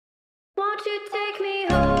Won't you take me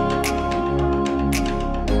home?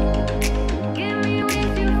 Give me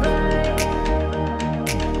wings to fly.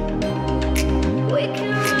 We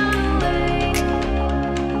can run away.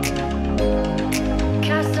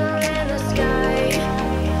 Castle in the sky.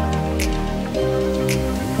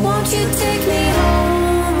 Won't you take me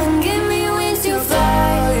home and give me wings to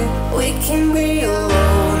fly? We can be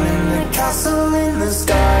alone in the castle in the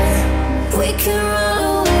sky. We can run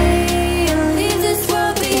away and leave this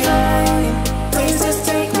world behind. Please just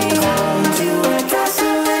take me home to a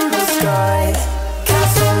castle in the sky.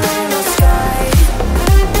 Castle in the sky.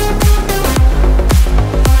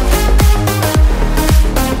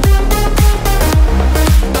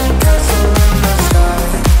 Castle in the sky.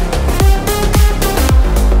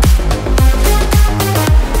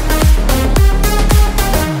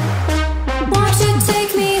 Won't you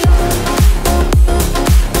take me home?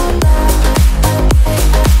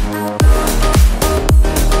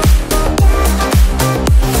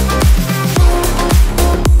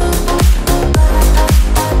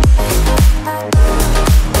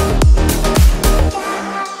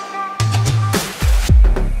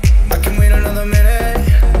 I can wait another minute.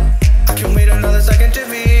 I can wait another second to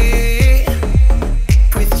be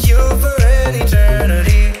with you for an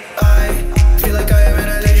eternity. I feel like I am in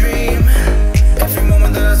a daydream. Every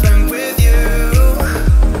moment that I spend with you,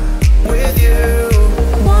 with you.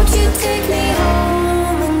 Won't you take me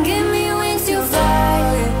home and give me wings to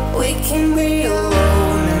fly? We can be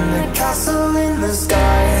alone in the castle in the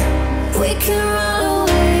sky. We can run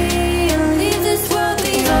away and leave this world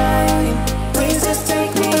behind. Please just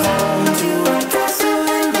take me home to a castle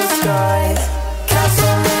in the sky.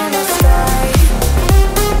 Castle in the sky.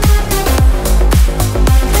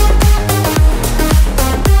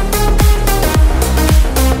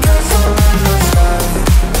 Castle in the sky.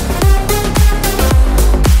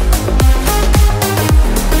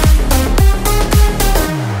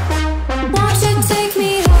 Won't you take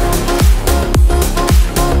me home?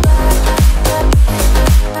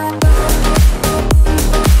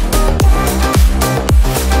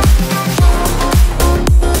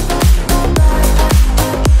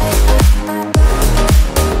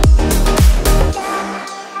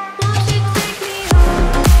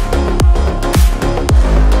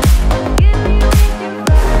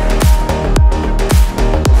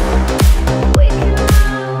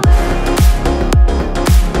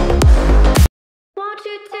 Won't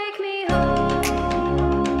you take me home?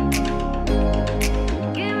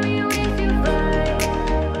 Give me wings to fly.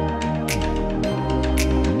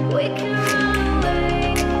 We can run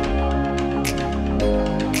away.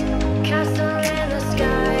 Castle in the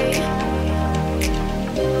sky.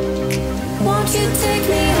 Won't you take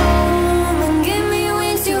me home and give me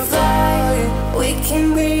wings to fly? We can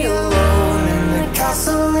be alone in the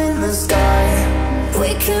castle in the sky. We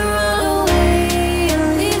can run away and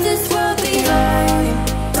leave this world behind.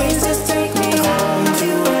 Please just take me home to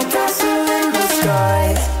a castle in the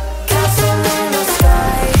sky. Castle in the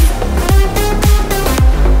sky.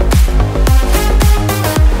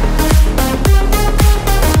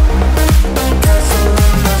 Castle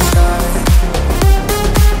in the sky.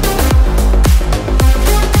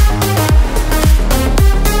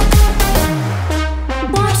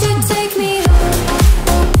 Won't you take me home?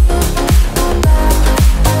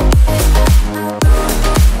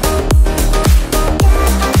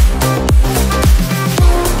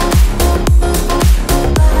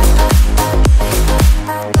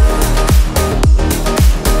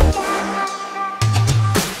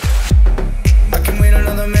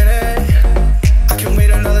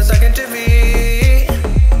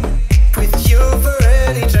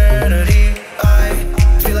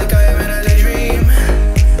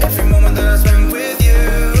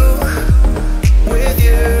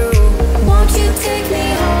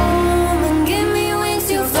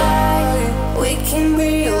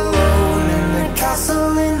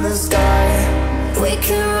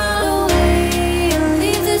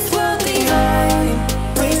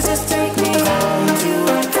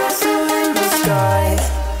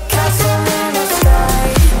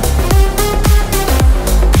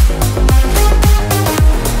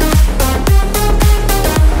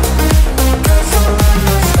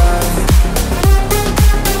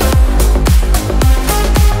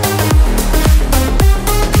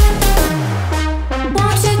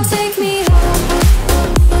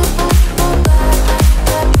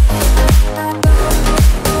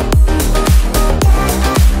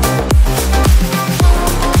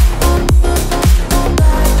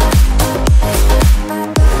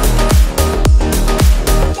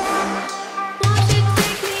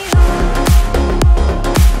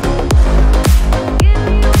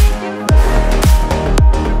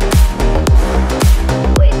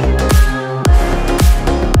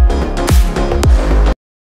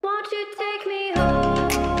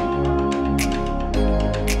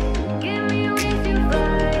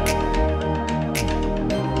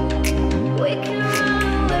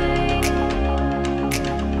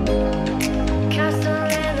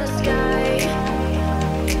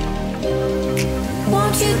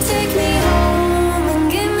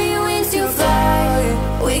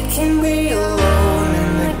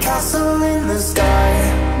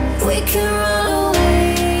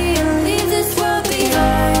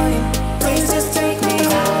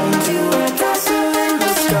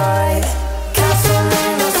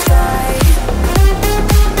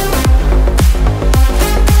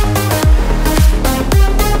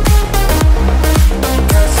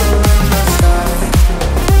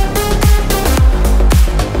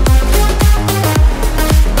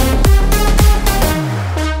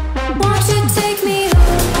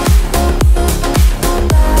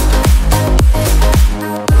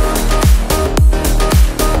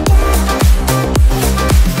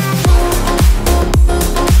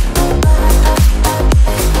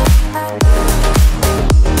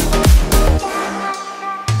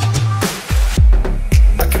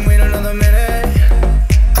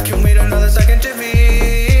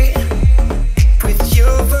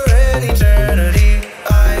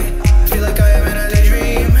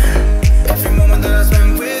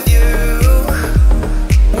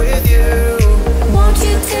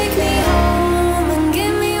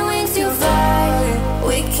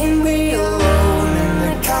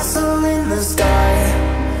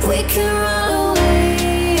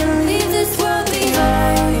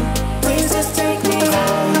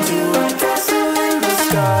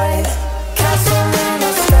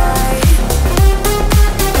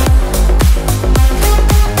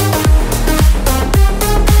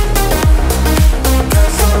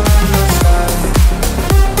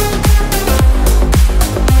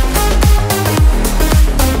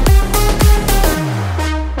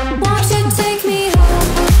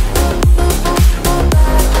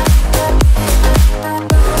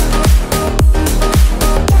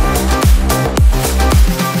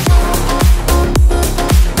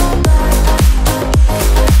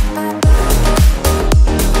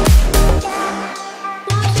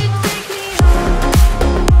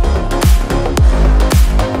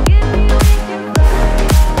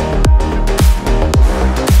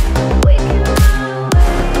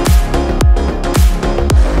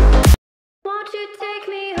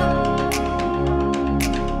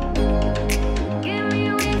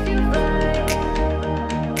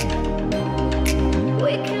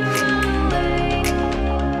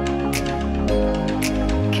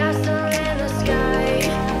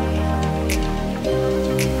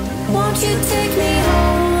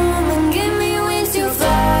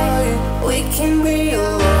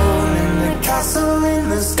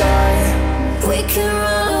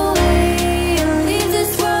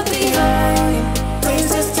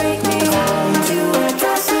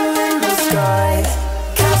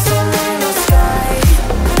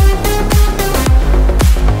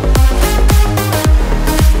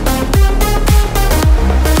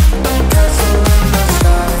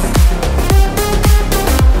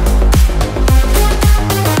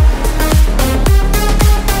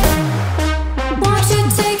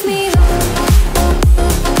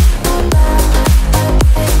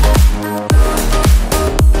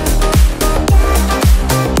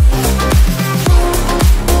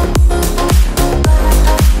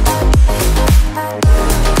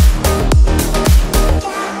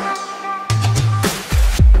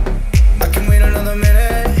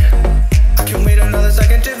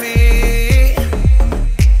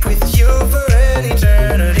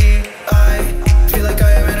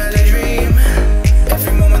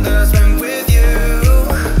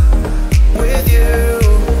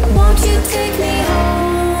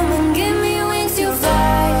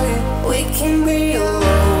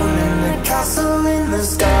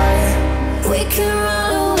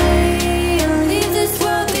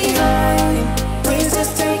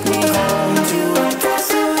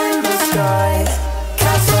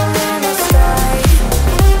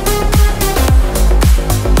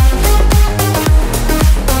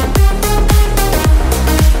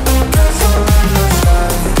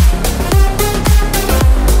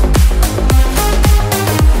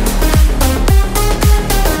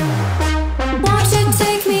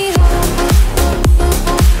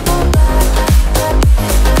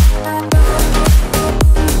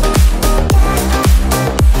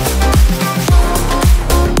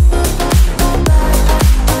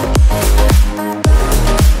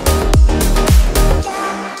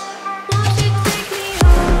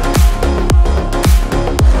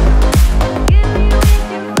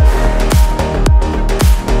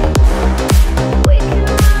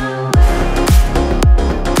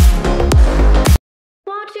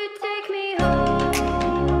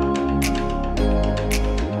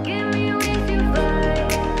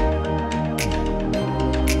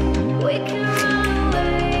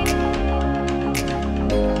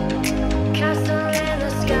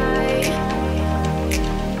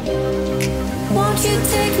 you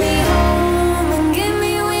take me home and give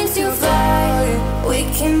me wings to fly? We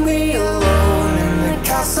can be alone in the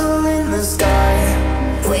castle in the sky.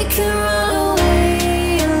 We can run